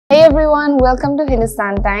everyone, welcome to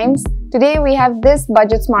Hindustan Times. Today we have this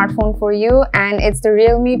budget smartphone for you and it's the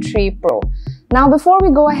Realme 3 Pro. Now before we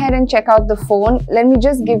go ahead and check out the phone, let me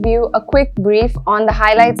just give you a quick brief on the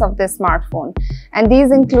highlights of this smartphone. And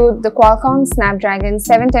these include the Qualcomm Snapdragon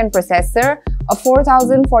 710 processor, a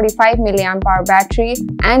 4045 mAh battery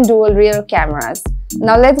and dual rear cameras.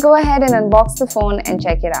 Now let's go ahead and unbox the phone and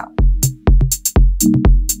check it out.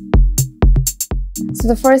 So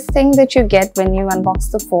the first thing that you get when you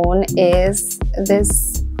unbox the phone is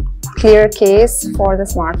this clear case for the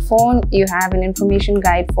smartphone. You have an information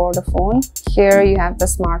guide for the phone. Here you have the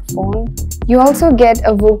smartphone. You also get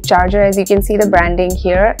a VOOC charger, as you can see the branding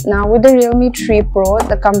here. Now with the Realme 3 Pro,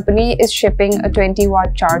 the company is shipping a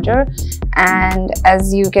 20-watt charger, and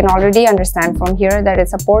as you can already understand from here that it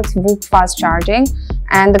supports VOOC fast charging,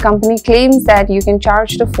 and the company claims that you can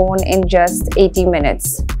charge the phone in just 80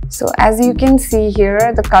 minutes. So as you can see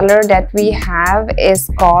here, the color that we have is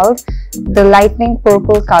called the lightning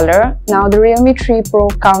purple color. Now the Realme 3 Pro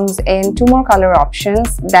comes in two more color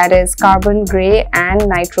options, that is carbon gray and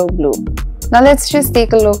nitro blue. Now let's just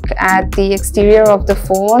take a look at the exterior of the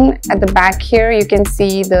phone. At the back here you can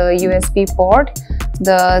see the USB port,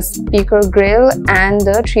 the speaker grill and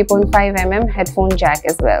the 3.5mm headphone jack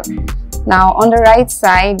as well. Now on the right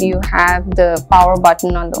side you have the power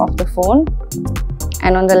button of the phone,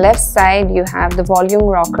 and on the left side you have the volume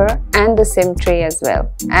rocker and the SIM tray as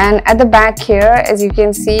well. And at the back here, as you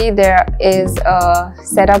can see, there is a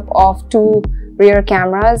setup of two rear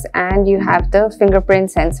cameras and you have the fingerprint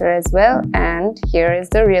sensor as well, and here is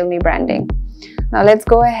the Realme branding. Now let's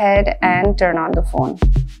go ahead and turn on the phone.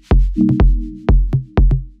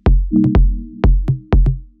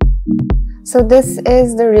 So this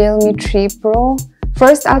is the Realme 3 Pro.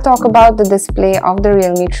 First I'll talk about the display of the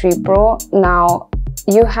Realme 3 Pro. Now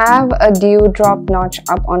you have a dewdrop notch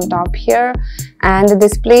up on top here, and the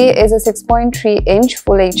display is a 6.3-inch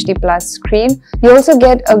Full HD Plus screen. You also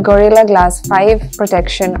get a Gorilla Glass 5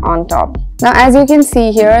 protection on top. Now as you can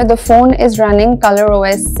see here, the phone is running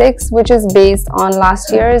ColorOS 6, which is based on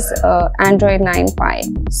last year's Android 9 Pie.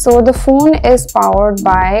 So the phone is powered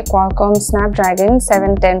by Qualcomm Snapdragon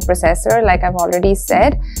 710 processor, like I've already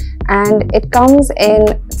said, and it comes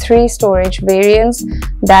in three storage variants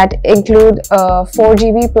that include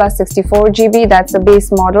 4GB plus 64GB, that's the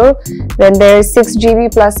base model. Then there is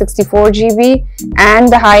 6GB plus 64GB, and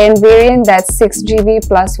the high-end variant, that's 6GB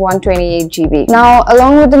plus 128GB. Now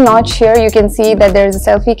along with the notch here, you can see that there is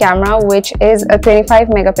a selfie camera which is a 25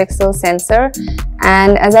 megapixel sensor,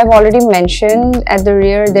 and as I've already mentioned, at the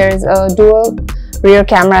rear there is a dual rear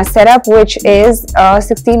camera setup which is a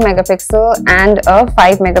 16 megapixel and a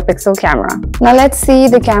 5 megapixel camera. Now let's see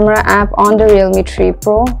the camera app on the Realme 3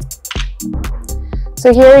 Pro.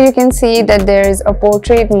 So here you can see that there is a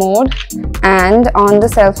portrait mode, and on the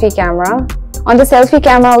selfie camera. On the selfie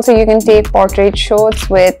camera also you can take portrait shots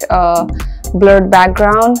with a blurred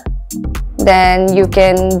background. Then you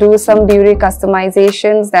can do some beauty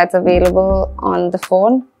customizations that's available on the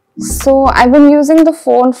phone. So I've been using the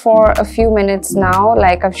phone for a few minutes now,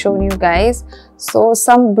 like I've shown you guys. So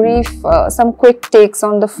some quick takes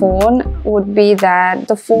on the phone would be that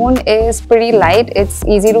the phone is pretty light, it's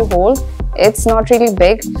easy to hold, it's not really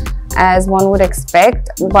big as one would expect,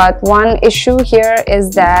 but one issue here is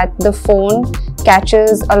that the phone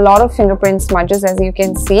catches a lot of fingerprint smudges, as you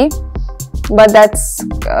can see. But that's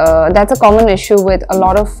a common issue with a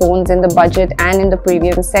lot of phones in the budget and in the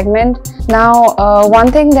premium segment. Now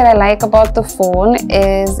one thing that I like about the phone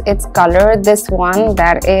is its color. This one,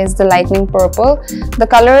 that is the lightning purple. The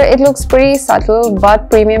color, it looks pretty subtle but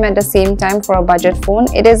premium at the same time for a budget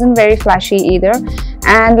phone. It isn't very flashy either,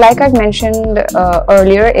 and like I've mentioned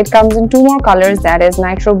earlier, it comes in two more colors, that is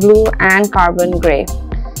nitro blue and carbon gray.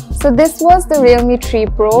 So this was the Realme 3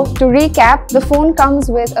 Pro. To recap, the phone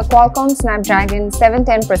comes with a Qualcomm Snapdragon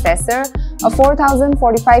 710 processor, a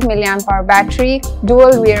 4045 mAh battery,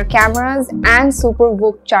 dual rear cameras and super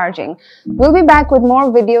VOOC charging. We'll be back with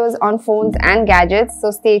more videos on phones and gadgets,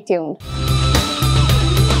 so stay tuned.